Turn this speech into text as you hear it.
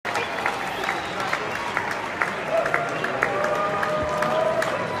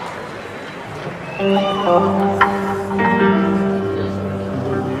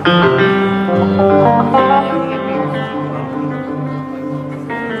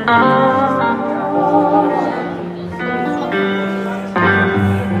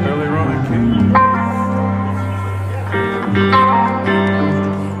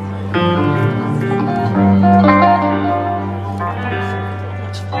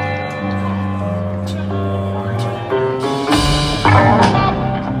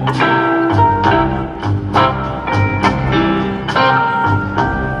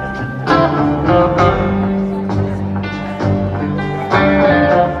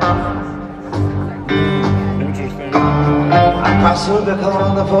Across the rubicon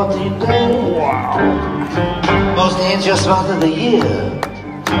on the 14th day. Wow. Most dangerous month of the year.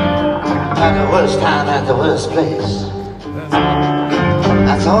 At the worst time, at the worst place.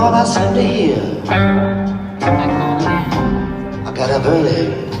 That's all I seem to hear. I got up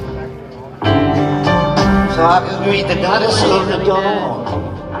early so I could greet the goddess of the dawn.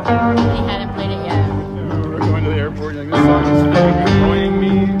 He hadn't played it yet. We're going to the airport and this song is annoying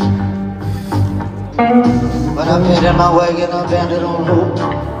me. When I paid in my wagon, I banded on hope.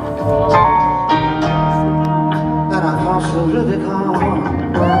 Then I crossed the rubicon.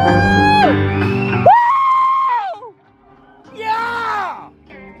 Woo! Yeah!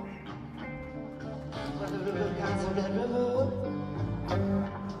 When the rubicon's of that river,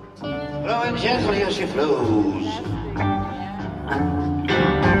 flowing gently as she flows,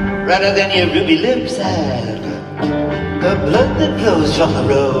 redder than your ruby lips and the blood that flows from the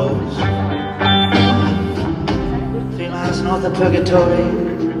rose. North of purgatory,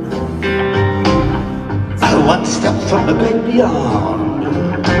 one step from the great beyond.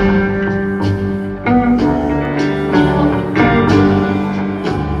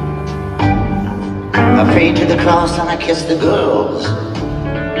 I prayed to the cross and I kissed the girls,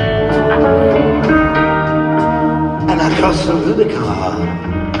 and I crossed the Rubicon.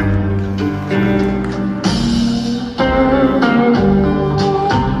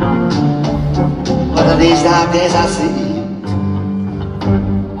 One of these dark days I see,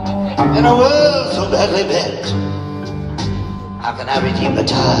 in a world so badly bent, how can I redeem the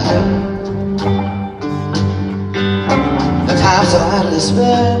time? The time so idly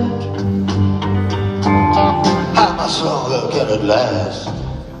spent. How much longer can it last?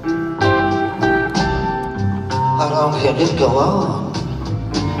 How long can it go on?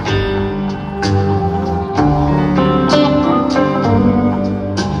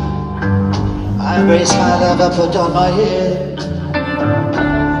 I embrace my love, I put on my head,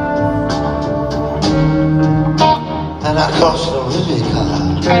 and I crossed the Rubicon.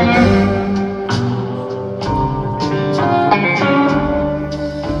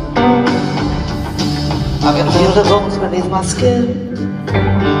 I can feel the bones beneath my skin,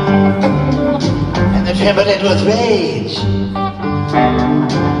 and they're trembling with rage.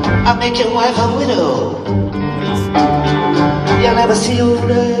 I'll make your wife a widow, you'll never see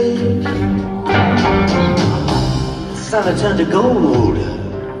old age. The sun had turned to gold,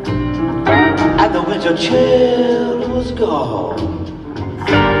 and the winter chill was gone.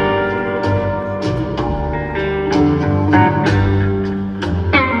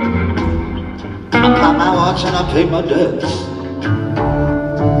 I pop my watch and I pay my debts,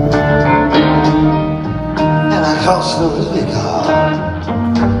 and I cross the Rubicon.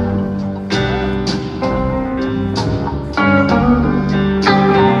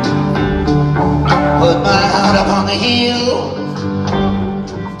 Put my heart upon the hill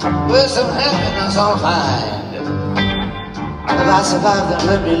where some happiness I'll find. If I survive, then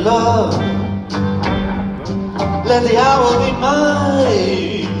let me love, let the hour be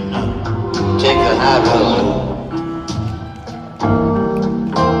mine. Take the high road,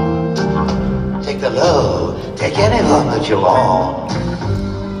 take the low, take any one that you want.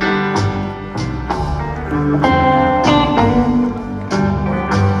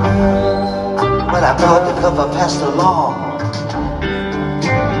 When I brought the cup, I passed along,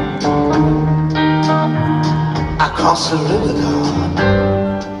 across the Rubicon.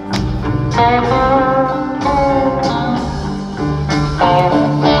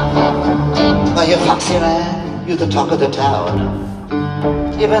 Well, you foxy man, you the talk of the town.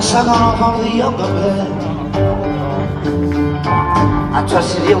 You've been sucking off all the younger men. I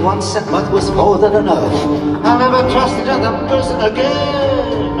trusted you once and what was more than enough. I'll never trust another person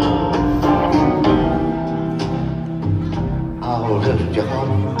again. I'll lift your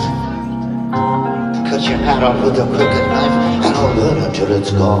heart, cut your hand off with a crooked knife, and I'll burn until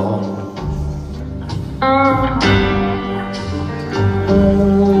it's gone.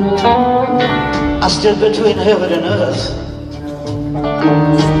 I stood between heaven and earth,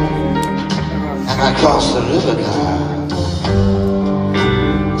 and I crossed the rubicon.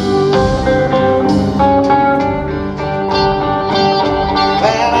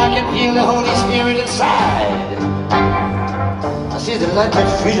 Well, I can feel the Holy Spirit inside. I see the light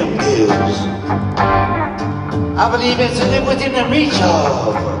that freedom gives. I believe it's within the reach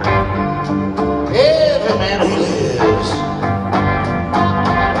of every man who lives.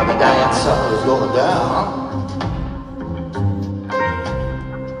 But the dying sun was going down,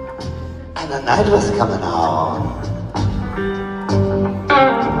 and the night was coming on.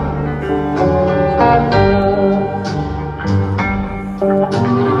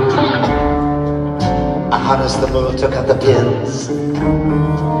 I harnessed the bull, took out the pins,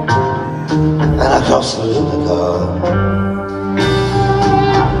 and I crossed the rubicon.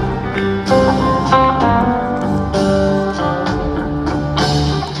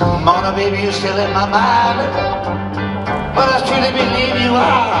 Mona, baby, you're still in my mind, but I truly believe you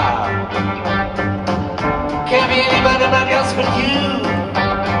are. Can't be anybody else but you.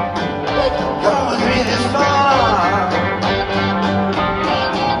 Come with me this far.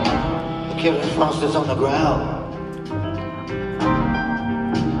 The killing frost is on the ground,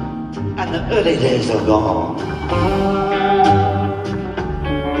 and the early days are gone.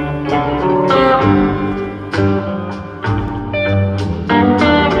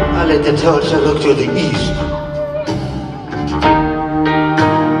 I let the torch look to the east,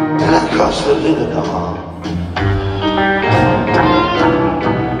 and I crossed the Rubicon.